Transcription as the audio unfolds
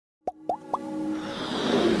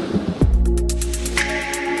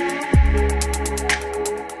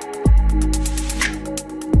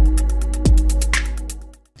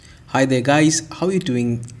Hi there guys, how are you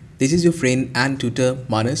doing? This is your friend and tutor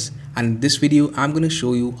Manas, and in this video I'm going to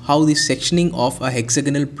show you how the sectioning of a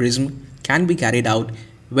hexagonal prism can be carried out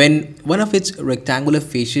when one of its rectangular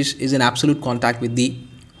faces is in absolute contact with the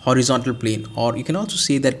horizontal plane, or you can also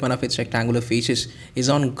say that one of its rectangular faces is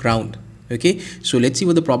on ground. Okay, so let's see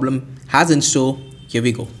what the problem has in store. Here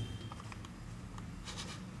we go.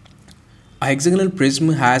 A hexagonal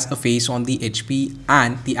prism has a face on the HP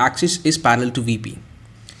and the axis is parallel to VP.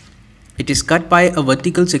 It is cut by a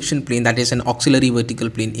vertical section plane, that is an auxiliary vertical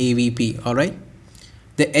plane, AVP. Alright,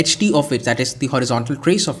 the HD of which, that is the horizontal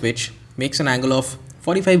trace of which, makes an angle of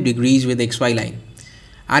 45 degrees with the XY line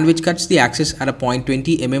and which cuts the axis at a point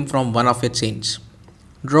 20 mm from one of its ends.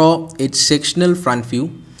 Draw its sectional front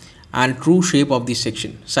view and true shape of the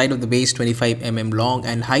section. Side of the base 25 mm long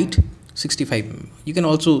and height 65 mm. You can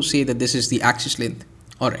also say that this is the axis length.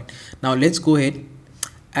 Alright, now let's go ahead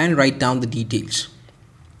and write down the details.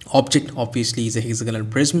 Object obviously is a hexagonal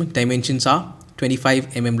prism. Dimensions are 25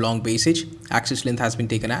 mm long base edge. Axis length has been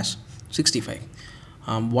taken as 65.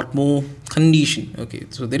 What more? Condition. Okay,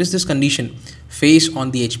 so there is this condition, face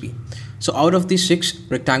on the HP. So out of these 6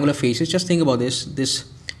 rectangular faces, just think about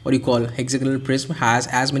this what you call hexagonal prism has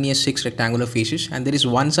as many as 6 rectangular faces, and there is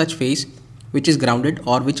one such face which is grounded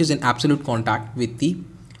or which is in absolute contact with the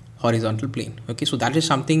horizontal plane. Okay, so that is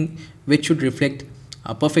something which should reflect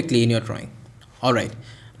perfectly in your drawing. All right.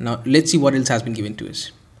 Now let's see what else has been given to us.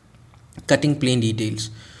 Cutting plane details.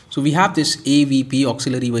 So we have this AVP,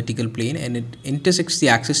 auxiliary vertical plane, and it intersects the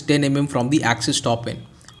axis 10 mm from the axis top end.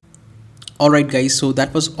 Alright guys, so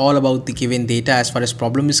that was all about the given data as far as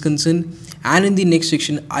problem is concerned, and in the next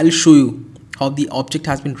section I'll show you how the object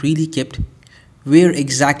has been really kept. Where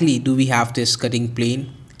exactly do we have this cutting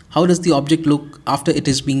plane? How does the object look after it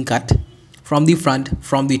is being cut? From the front,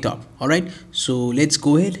 from the top. Alright, so let's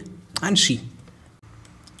go ahead and see.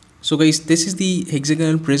 So guys, this is the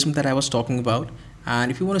hexagonal prism that I was talking about,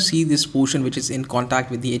 and if you want to see this portion which is in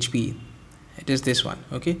contact with the HP, it is this one.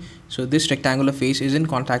 Okay, so this rectangular face is in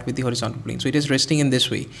contact with the horizontal plane, so it is resting in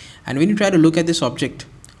this way, and when you try to look at this object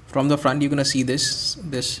from the front, you're gonna see this.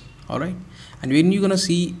 All right, and when you're gonna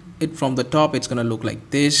see it from the top, it's gonna look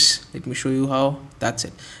like this. Let me show you how. That's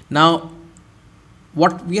it. Now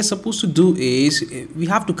what we are supposed to do is we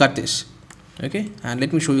have to cut this. Okay, and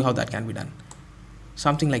let me show you how that can be done.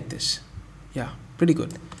 Something like this. Yeah, pretty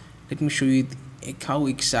good. Let me show you how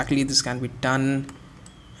exactly this can be done.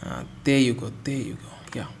 There you go.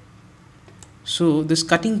 Yeah, so this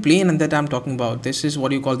cutting plane that I'm talking about, this is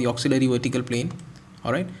what you call the auxiliary vertical plane.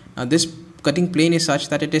 All right, now this cutting plane is such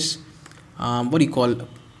that it is what do you call,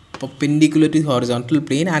 perpendicular to the horizontal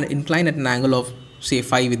plane and inclined at an angle of say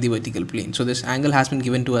 5 with the vertical plane. So this angle has been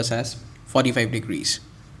given to us as 45 degrees.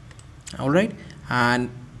 All right, and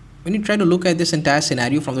when you try to look at this entire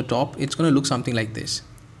scenario from the top, it's going to look something like this.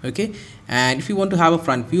 Okay, and if you want to have a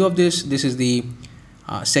front view of this, this is the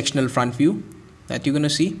sectional front view that you're going to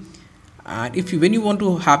see. And if you, when you want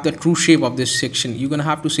to have the true shape of this section, you're going to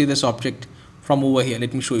have to see this object from over here.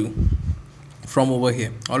 Let me show you from over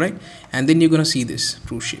here. All right, and then you're going to see this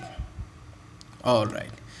true shape. All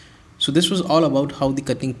right, so this was all about how the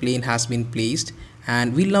cutting plane has been placed,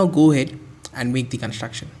 and we'll now go ahead and make the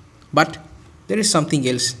construction. But there is something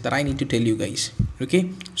else that I need to tell you guys.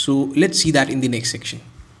 Okay, so let's see that in the next section.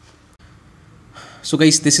 So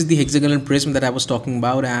guys, this is the hexagonal prism that I was talking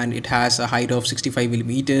about, and it has a height of 65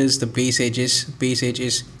 millimeters. The base edge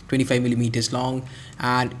is 25 millimeters long,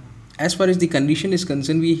 and as far as the condition is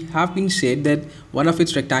concerned, we have been said that one of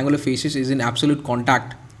its rectangular faces is in absolute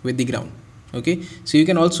contact with the ground. Okay, so you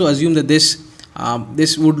can also assume that this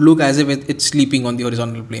would look as if it's sleeping on the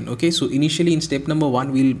horizontal plane. Okay, so initially in step number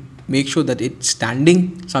 1, we'll make sure that it's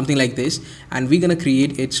standing something like this, and we're gonna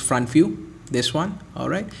create its front view, this one. All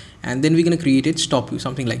right, and then we're gonna create its top view,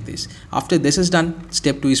 something like this. After this is done,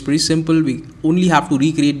 step 2 is pretty simple. We only have to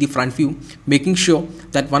recreate the front view, making sure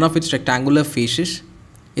that one of its rectangular faces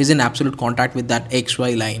is in absolute contact with that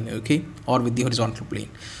XY line, okay, or with the horizontal plane.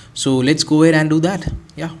 So let's go ahead and do that.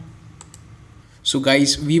 Yeah, so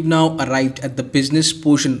guys, we've now arrived at the business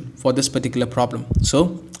portion for this particular problem.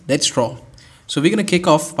 So let's draw. So we're going to kick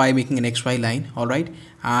off by making an XY line. All right,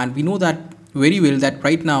 and we know that very well that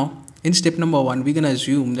right now in step number 1, we're going to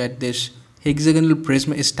assume that this hexagonal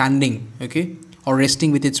prism is standing, okay, or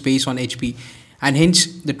resting with its base on HP, and hence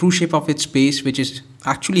the true shape of its base, which is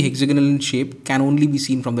actually hexagonal in shape, can only be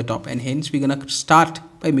seen from the top, and hence we're going to start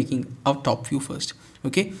by making our top view first.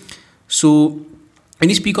 Okay, so when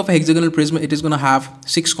you speak of a hexagonal prism, it is going to have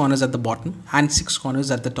 6 corners at the bottom and 6 corners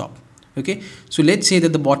at the top. Okay, so let's say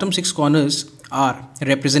that the bottom 6 corners are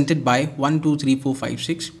represented by 1 2 3 4 5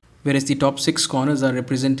 6, whereas the top 6 corners are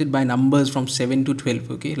represented by numbers from 7 to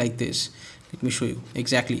 12. Okay, like this. Let me show you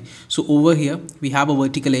exactly. So over here we have a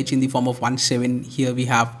vertical edge in the form of 1 7. Here we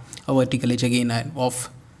have a vertical edge again of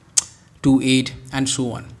 2 8 and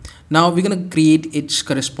so on. Now we're going to create its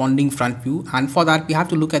corresponding front view, and for that we have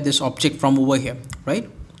to look at this object from over here, right?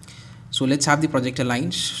 So let's have the projector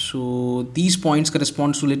lines. So these points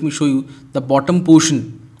correspond to, let me show you, the bottom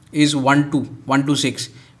portion is 1 to 6,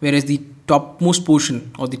 whereas the topmost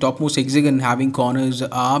portion or the topmost hexagon having corners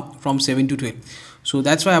are from 7 to 12. So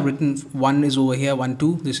that's why I've written 1 is over here, 1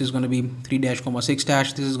 2. This is going to be 3 dash comma 6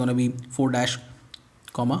 dash. This is going to be 4 dash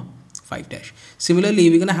comma 5 dash. Similarly,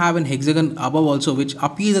 we're going to have an hexagon above also, which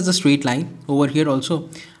appears as a straight line over here also,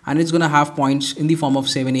 and it's going to have points in the form of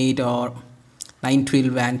 7 8 or 9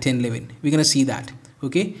 12 and 10 11. We're going to see that.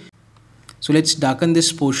 Okay, so let's darken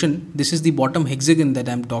this portion. This is the bottom hexagon that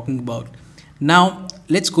I'm talking about. Now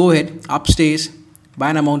let's go ahead upstairs by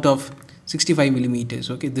an amount of 65 millimeters.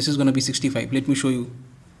 Okay, this is going to be 65. Let me show you.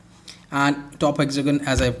 And top hexagon,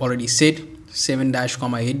 as I've already said, 7 dash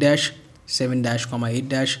comma 8 dash, 7 dash comma 8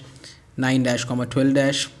 dash, 9 dash comma 12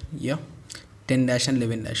 dash, yeah, 10 dash and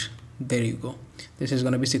 11 dash. There you go. This is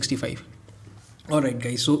going to be 65. Alright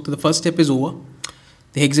guys, so the first step is over.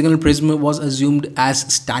 The hexagonal prism was assumed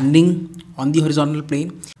as standing on the horizontal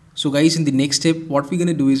plane. So guys, in the next step, what we're going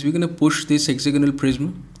to do is we're going to push this hexagonal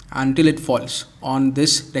prism until it falls on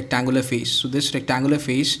this rectangular face. So this rectangular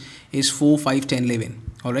face is 4 5 10 11.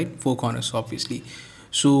 All right, 4 corners obviously.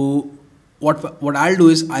 So what I'll do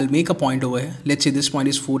is I'll make a point over here. Let's say this point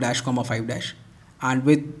is 4 dash comma 5 dash, and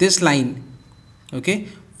with this line, okay,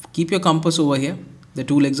 keep your compass over here, the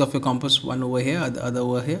 2 legs of your compass, one over here, the other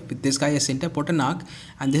over here, with this guy as center, put an arc,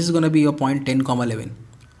 and this is going to be your point 10 comma 11.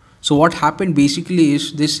 So what happened basically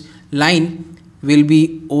is this line will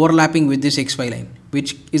be overlapping with this XY line,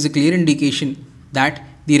 which is a clear indication that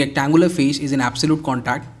the rectangular face is in absolute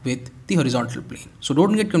contact with the horizontal plane. So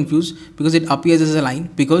don't get confused because it appears as a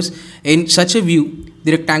line, because in such a view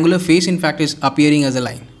the rectangular face in fact is appearing as a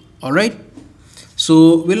line. All right,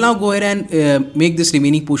 so we'll now go ahead and make this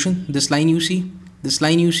remaining portion. This line you see, this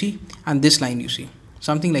line you see, and this line you see,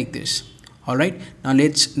 something like this. All right, now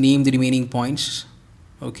let's name the remaining points.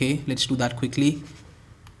 Okay, let's do that quickly.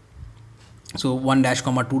 So 1 dash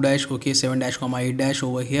comma 2 dash, okay, 7 dash comma 8 dash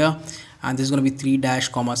over here, and this is going to be 3 dash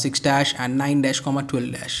comma 6 dash and 9 dash comma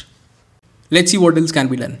 12 dash. Let's see what else can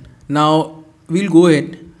be done. Now we'll go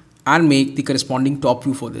ahead and make the corresponding top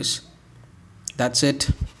view for this. That's it.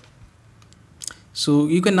 So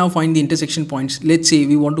you can now find the intersection points. Let's say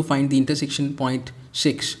we want to find the intersection point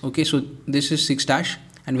 6. Okay, so this is 6 dash,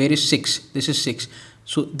 and where is 6? This is 6.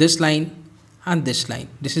 So this line and this line,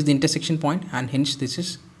 this is the intersection point, and hence this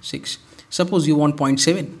is 6. Suppose you want point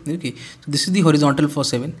 7. Okay, so this is the horizontal for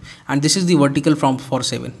 7 and this is the vertical for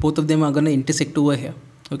 7. Both of them are going to intersect over here.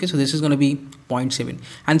 Okay, so this is going to be 0.7,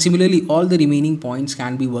 and similarly all the remaining points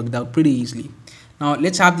can be worked out pretty easily. Now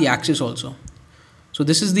let's have the axis also. So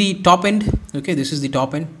this is the top end. Okay, this is the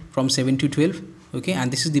top end from 7 to 12. Okay,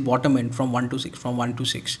 and this is the bottom end from 1 to 6, from 1 to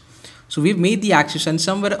 6. So we've made the axis, and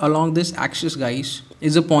somewhere along this axis guys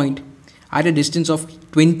is a point at a distance of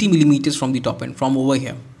 20 millimeters from the top end, from over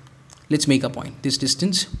here. Let's make a point. This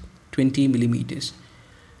distance 20 millimeters.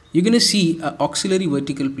 You're going to see an auxiliary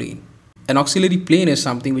vertical plane. An auxiliary plane is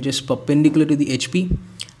something which is perpendicular to the HP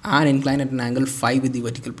and inclined at an angle 5 with the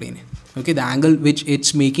vertical plane. Okay, the angle which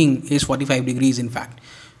it's making is 45 degrees in fact.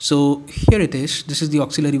 So here it is. This is the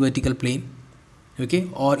auxiliary vertical plane. Okay,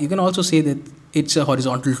 or you can also say that it's a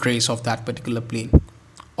horizontal trace of that particular plane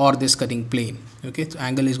or this cutting plane. Okay, so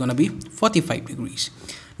angle is going to be 45 degrees.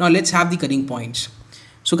 Now let's have the cutting points.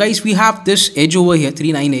 So guys, we have this edge over here,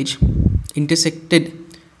 3 9 edge, intersected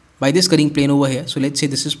by this cutting plane over here. So let's say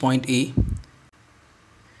this is point A,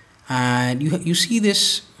 and you see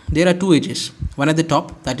this, there are 2 edges, one at the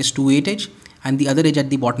top, that is 2 8 edge, and the other edge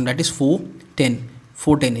at the bottom, that is 4 10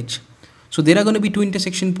 edge. So there are going to be 2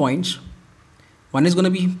 intersection points. One is going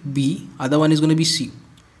to be B, other one is going to be C.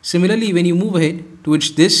 Similarly, when you move ahead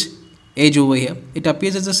towards this edge over here, it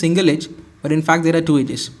appears as a single edge, but in fact there are 2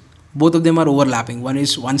 edges. Both of them are overlapping. One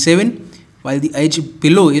is 1 7, while the edge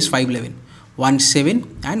below is 5 11. 1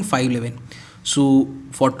 7 and 5 11. So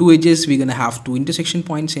for 2 edges we're going to have 2 intersection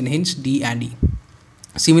points, and hence D and E.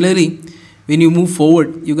 Similarly, when you move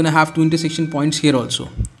forward, you're going to have 2 intersection points here also.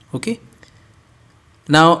 Okay,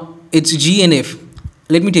 now it's G and F.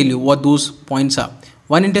 Let me tell you what those points are.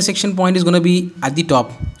 One intersection point is going to be at the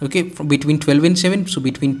top, okay, from between 12 and 7. So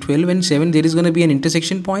between 12 and 7 there is going to be an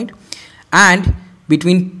intersection point, and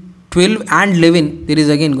between 12 and 11 there is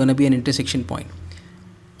again going to be an intersection point.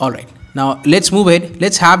 All right, now let's move ahead.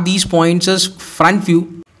 Let's have these points as front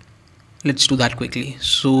view. Let's do that quickly.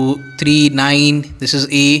 So 3 9, this is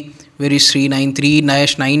A. Where is 3 9? 3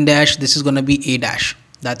 dash 9 dash, this is gonna be A dash.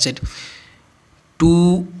 That's it.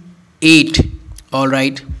 2 8. All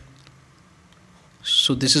right,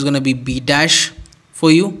 so this is gonna be B dash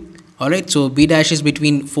for you. All right, so B dash is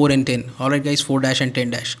between 4 and 10. All right guys, 4 dash and 10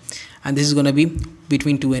 dash, and this is gonna be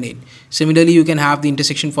between 2 and 8. Similarly, you can have the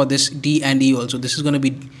intersection for this D and E also. This is gonna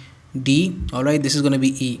be D. All right, this is gonna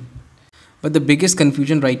be E. But the biggest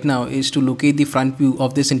confusion right now is to locate the front view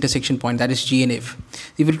of this intersection point, that is G and F.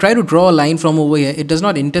 If you try to draw a line from over here, it does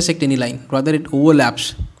not intersect any line, rather it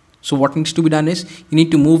overlaps. So what needs to be done is you need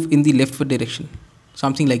to move in the leftward direction,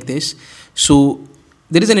 something like this. So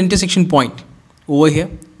there is an intersection point over here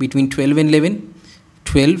between 12 and 11,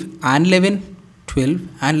 12 and 11, 12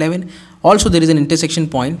 and 11. Also there is an intersection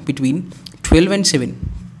point between 12 and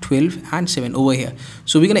 7, 12 and 7 over here.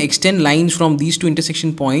 So we're going to extend lines from these two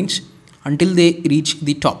intersection points until they reach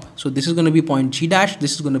the top. So this is going to be point G dash,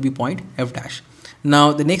 this is going to be point F dash.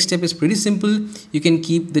 Now the next step is pretty simple. You can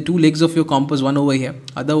keep the two legs of your compass, one over here,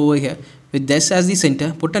 other over here, with this as the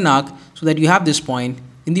center. Put an arc so that you have this point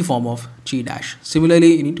in the form of G dash.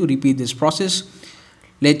 Similarly, you need to repeat this process.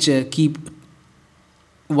 Let's keep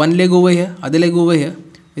one leg over here, other leg over here,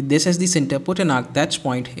 with this as the center. Put an arc, that's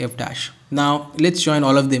point F dash. Now let's join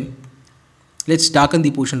all of them. Let's darken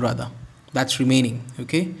the portion rather that's remaining.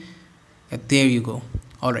 Okay, there you go.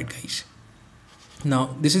 All right guys,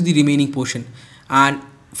 now this is the remaining portion, and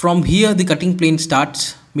from here the cutting plane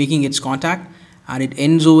starts making its contact and it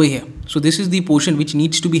ends over here. So this is the portion which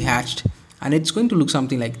needs to be hatched, and it's going to look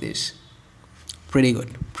something like this. Pretty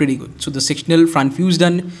good, pretty good. So the sectional front view is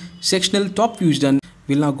done, sectional top view is done.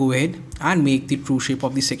 We'll now go ahead and make the true shape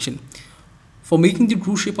of the section. For making the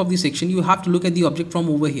true shape of the section, you have to look at the object from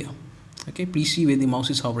over here. Okay, please see where the mouse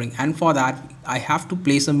is hovering, and for that I have to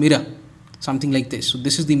place a mirror, something like this. So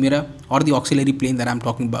this is the mirror or the auxiliary plane that I'm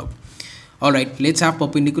talking about. All right, let's have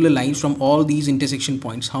perpendicular lines from all these intersection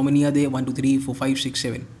points. How many are there? 1 2 3 4 5 6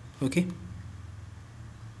 7. Okay,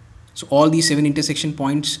 so all these 7 intersection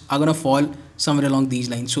points are gonna fall somewhere along these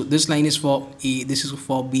lines. So this line is for A, this is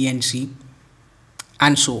for B and C,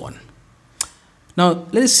 and so on. Now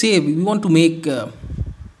let us say we want to make the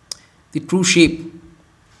true shape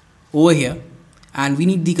over here, and we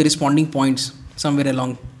need the corresponding points somewhere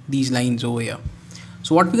along these lines over here.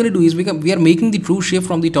 So what we're going to do is we are making the true shape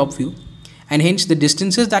from the top view, and hence the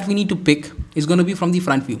distances that we need to pick is going to be from the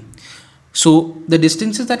front view. So the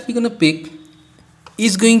distances that we're going to pick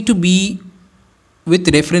is going to be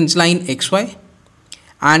with reference line XY,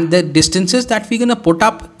 and the distances that we're going to put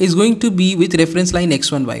up is going to be with reference line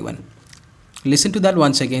X1 Y1. Listen to that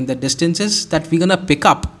once again. The distances that we're going to pick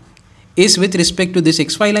up is with respect to this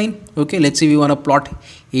XY line. Okay, let's say we want to plot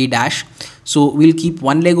A dash. So we'll keep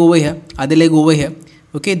one leg over here, other leg over here.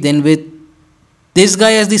 Okay, then with this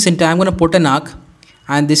guy as the center, I'm going to put an arc,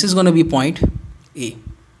 and this is going to be point A.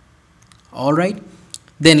 All right,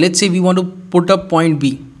 then let's say we want to put up point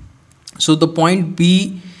B. So the point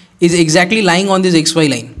B is exactly lying on this XY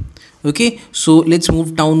line. Okay, so let's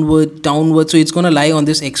move downward. So it's going to lie on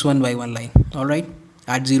this X1 Y1 line. All right,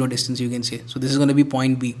 at 0 distance, you can say. So this is going to be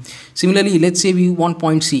point B. Similarly, let's say we want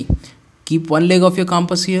point C. Keep one leg of your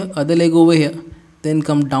compass here, other leg over here, then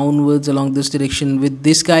come downwards along this direction with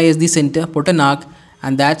this guy as the center. Put an arc,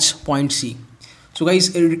 and that's point C. So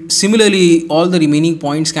guys, similarly all the remaining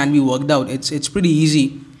points can be worked out. It's pretty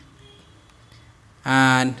easy,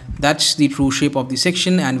 and that's the true shape of the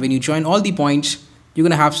section. And when you join all the points, you're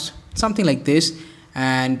gonna have something like this,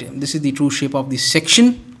 and this is the true shape of the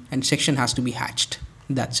section, and section has to be hatched.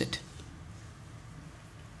 That's it.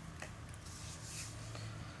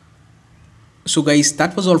 So guys,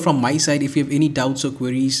 that was all from my side. If you have any doubts or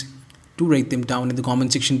queries, do write them down in the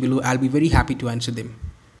comment section below. I'll be very happy to answer them.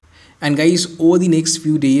 And guys, over the next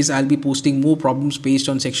few days, I'll be posting more problems based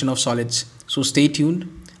on section of solids. So stay tuned.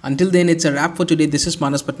 Until then, it's a wrap for today. This is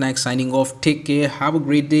Manas Patnaik signing off. Take care, have a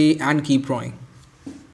great day, and keep drawing.